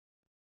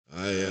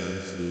I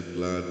am so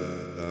glad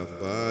that our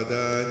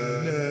Father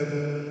in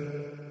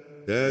heaven,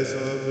 there's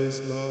always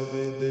love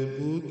in the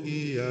book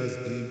He has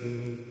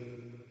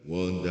given.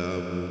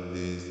 Wonderful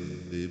things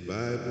in the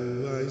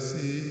Bible I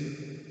see.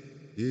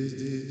 Is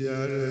the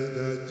dearest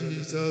that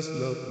Jesus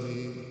loved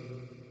me.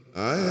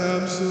 I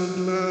am so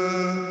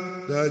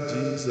glad that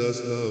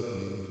Jesus loved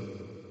me.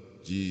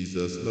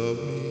 Jesus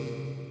loved me.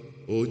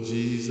 Oh,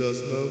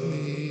 Jesus loved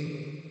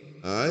me.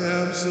 I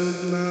am so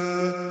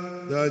glad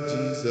that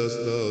Jesus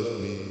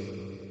loves me.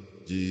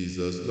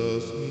 Jesus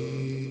loves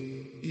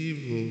me,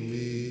 even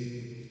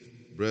me.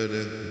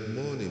 Brethren, good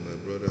morning, my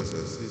brothers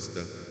and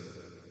sisters.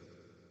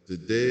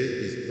 Today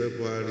is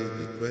February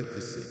the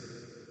 26th,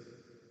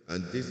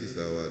 and this is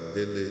our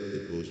daily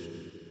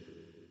devotion.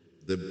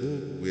 The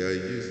book we are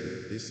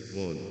using this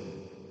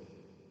morning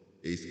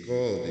is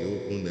called The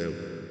Open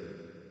Heaven,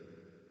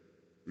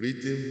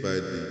 written by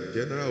the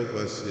General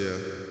Overseer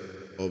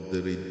of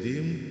the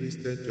Redeemed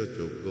Christian Church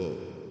of God,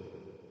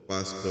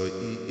 Pastor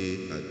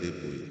E.A.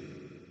 Adeboye.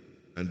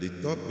 And the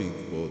topic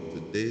for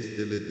today's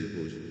daily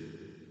devotion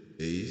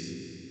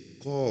is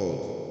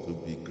called to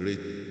be great.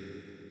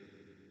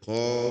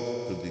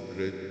 Called to be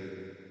great.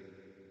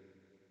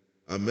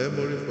 Our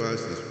memory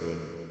verse is from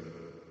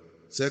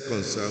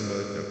 2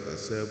 Samuel chapter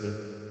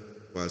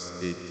 7, verse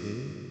 18.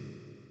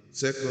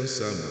 2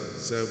 Samuel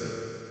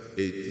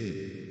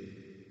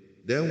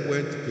 7:18. Then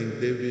went King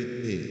David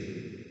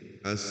in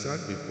and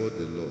sat before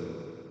the Lord.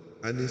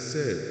 And he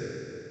said,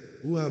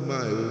 Who am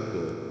I, O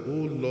God, O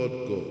Lord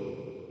God?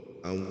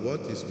 And what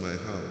is my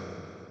house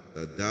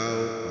that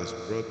thou hast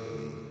brought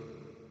me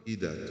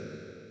hitherto?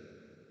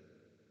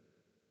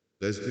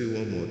 Let's do it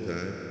one more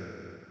time.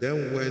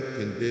 Then went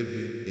King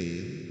David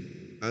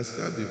in and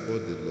sat before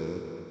the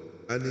Lord,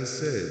 and he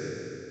said,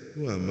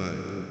 Who am I,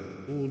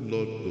 O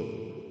Lord God?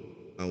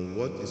 And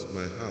what is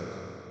my house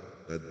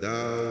that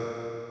thou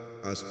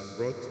hast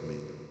brought me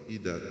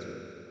hitherto?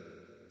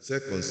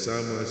 2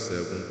 Samuel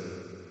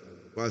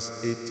 7, verse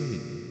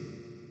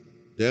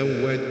 18.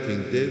 Then went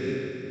King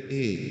David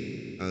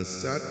in and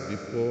sat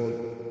before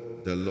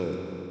the Lord.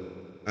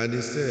 And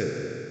he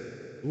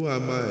said, Who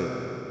am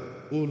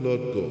I, O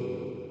Lord God?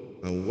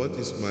 And what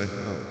is my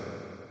house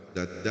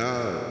that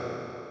thou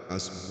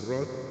hast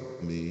brought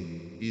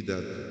me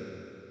hitherto?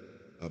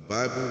 Our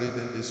Bible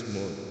reading this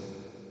morning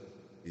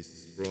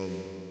is from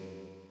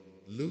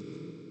Luke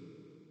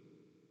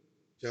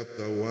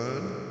chapter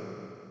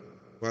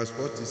 1, verse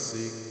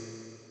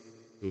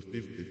 46 to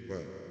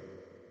 55.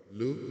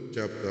 Luke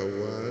chapter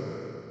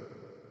 1,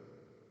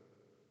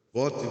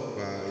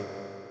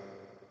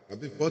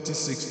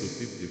 46 to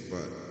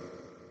 55.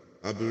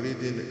 I'll be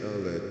reading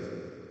earlier.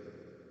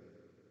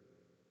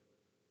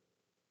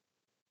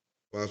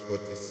 Verse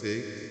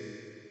 46.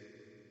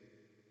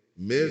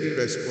 Mary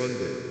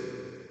responded,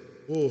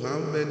 Oh, how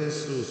many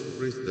souls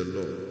praise the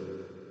Lord!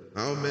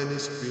 How many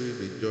spirits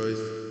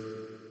rejoice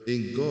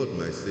in God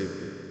my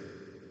Savior!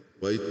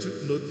 For he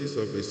took notice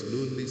of his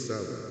lonely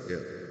servant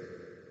here.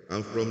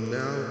 And from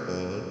now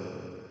on,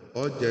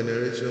 all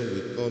generations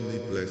will call me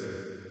blessed.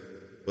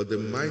 For the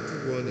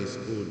mighty one is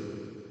holy,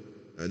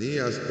 and he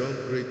has done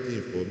great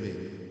things for me.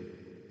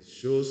 He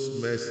shows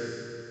mercy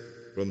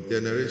from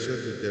generation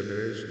to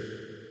generation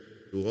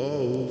to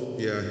all who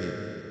fear him.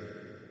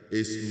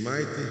 His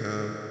mighty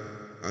hand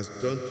has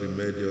done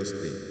tremendous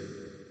things.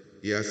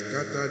 He has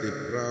scattered the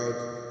proud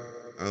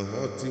and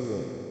haughty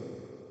one.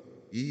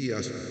 He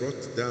has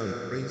brought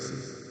down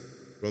princes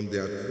from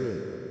their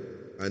throne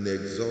and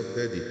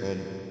exalted the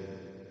humble.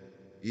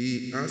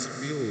 He has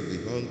filled the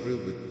hungry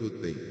with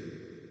good things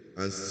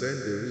and sent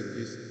the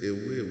rich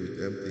away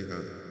with empty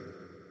hands.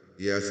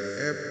 He has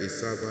helped his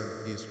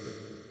servant Israel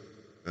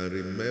and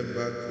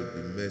remembered to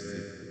be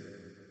merciful.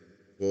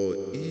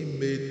 For he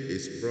made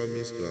his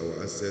promise to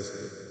our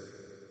ancestors,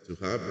 to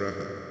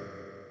Abraham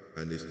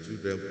and his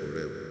children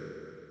forever.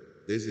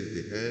 This is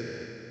the end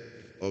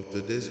of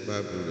today's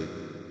Bible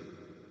reading.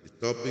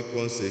 The topic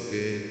once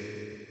again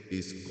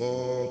is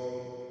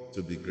called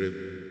to be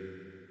grateful.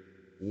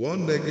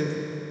 One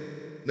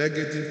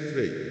negative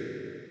trait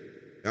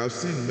I've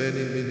seen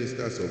many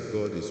ministers of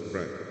God is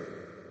pride.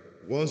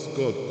 Once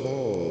God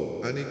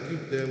called and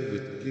equipped them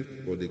with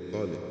gift for the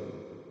calling,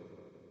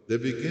 they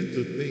begin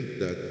to think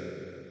that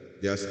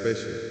they are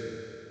special.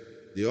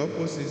 The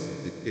opposite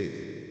is the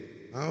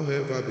case.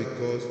 However,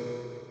 because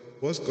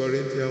 1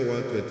 Corinthians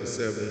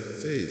 1:27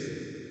 says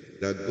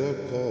that God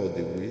called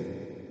the weak,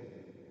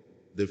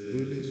 the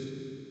foolish,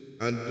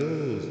 and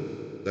those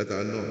that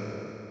are not.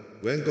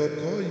 When God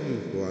calls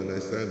you for an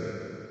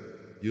assignment,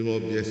 you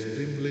must be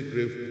extremely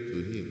grateful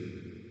to him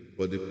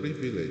for the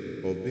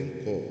privilege of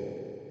being called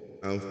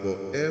and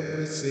for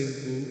every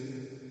single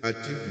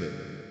achievement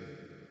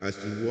as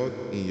you walk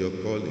in your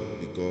calling,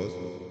 because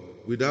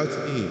without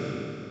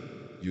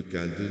him, you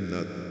can do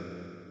nothing.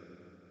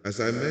 As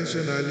I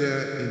mentioned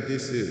earlier in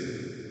this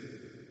series,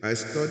 I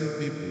study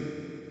people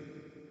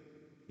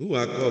who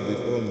are called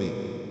before me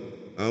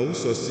and who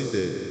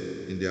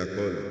succeeded in their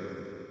calling.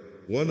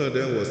 One of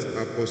them was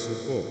Apostle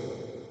Paul.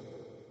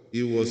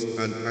 He was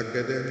an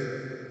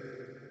academic.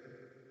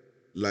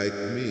 like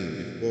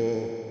me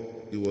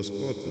before he was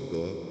called to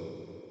God,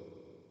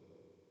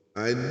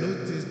 I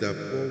noticed that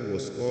Paul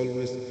was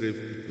always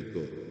grateful to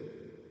God.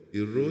 He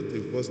wrote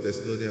in 1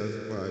 Thessalonians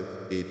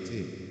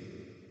 5:18,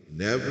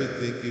 "In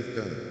everything give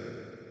thanks,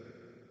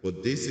 for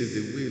this is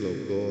the will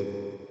of God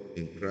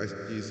in Christ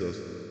Jesus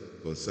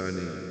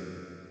concerning you."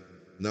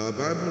 Now, our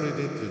Bible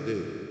reading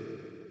today,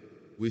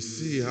 we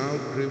see how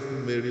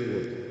grateful Mary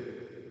was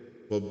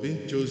for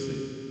being chosen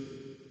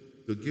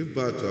to give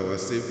birth to our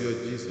Savior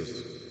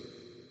Jesus,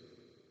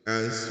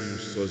 and she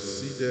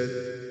succeeded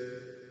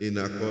in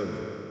her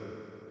calling.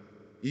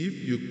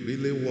 If you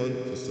really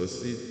want to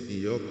succeed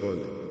in your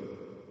calling,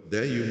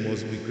 then you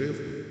must be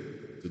grateful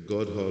to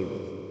God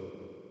always.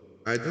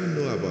 I don't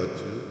know about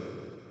you,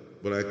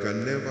 but I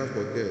can never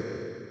forget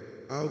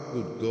how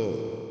good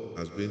God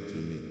has been to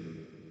me.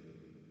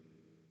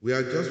 We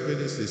had just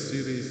finished a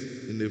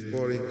series in a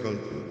foreign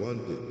country one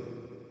day,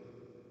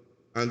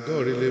 and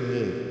God really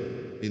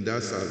moved in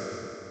that service.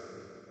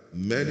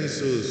 Many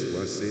souls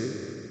were saved,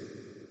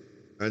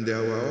 and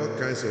there were all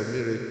kinds of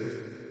miracles.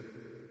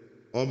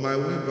 On my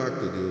way back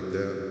to the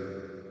hotel,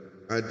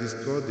 I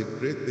discovered the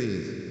great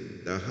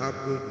things that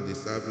happened in the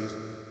service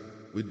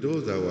with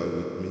those that were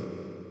with me.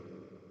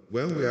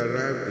 When we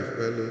arrived, the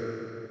fellow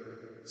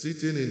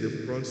sitting in the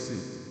front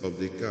seat of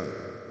the car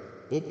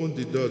opened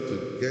the door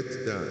to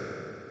get down,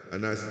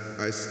 and as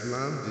I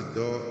slammed the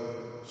door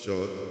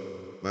shut,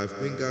 my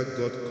finger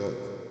got caught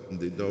in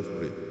the door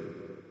frame.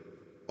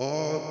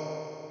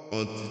 All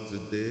until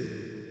today,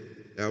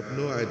 I have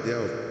no idea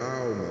of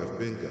how my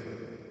finger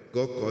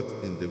got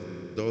caught in the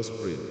door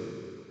frame.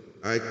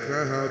 I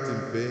cried out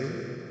in pain,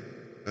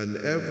 and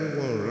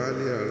everyone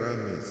rallied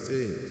around me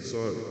saying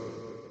sorry.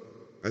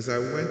 As I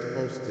went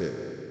upstairs,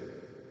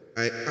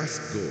 I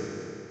asked God,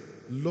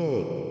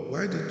 "Lord,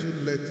 why did you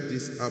let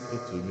this happen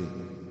to me?"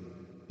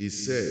 He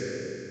said,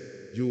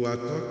 "You are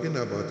talking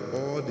about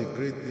all the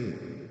great things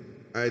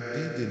I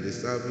did in the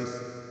service,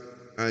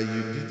 and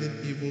you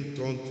didn't even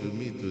turn to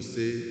me to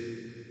say,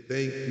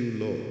 'Thank you,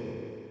 Lord.'"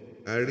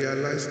 I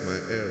realized my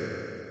error,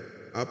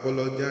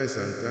 apologized,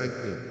 and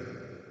thanked him.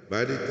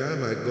 By the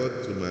time I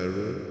got to my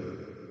room,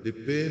 the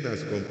pain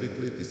has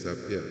completely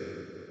disappeared.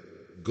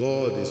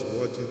 God is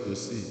watching to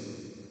see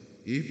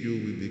if you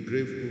will be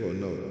grateful or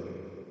not.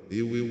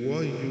 He will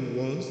warn you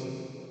once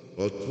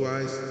or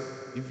twice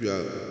if you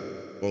are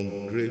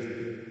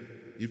ungrateful.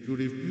 If you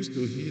refuse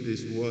to heed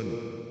his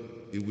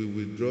warning, he will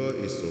withdraw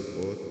his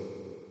support,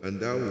 and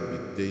that will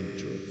be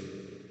dangerous.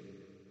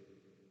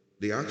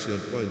 The action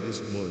point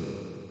this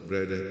morning,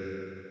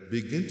 brethren,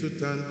 begin to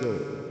thank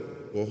God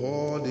for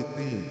all the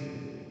things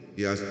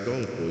he has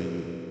done for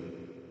you,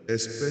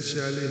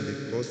 especially in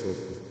the course of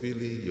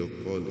fulfilling your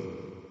calling.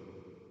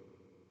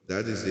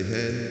 That is the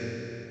end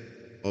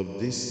of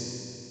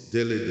this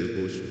daily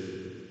devotion.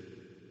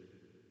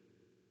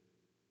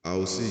 I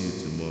will see you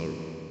tomorrow.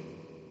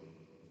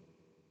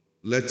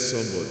 Let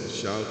somebody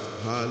shout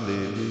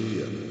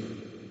hallelujah,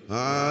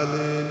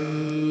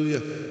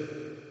 hallelujah.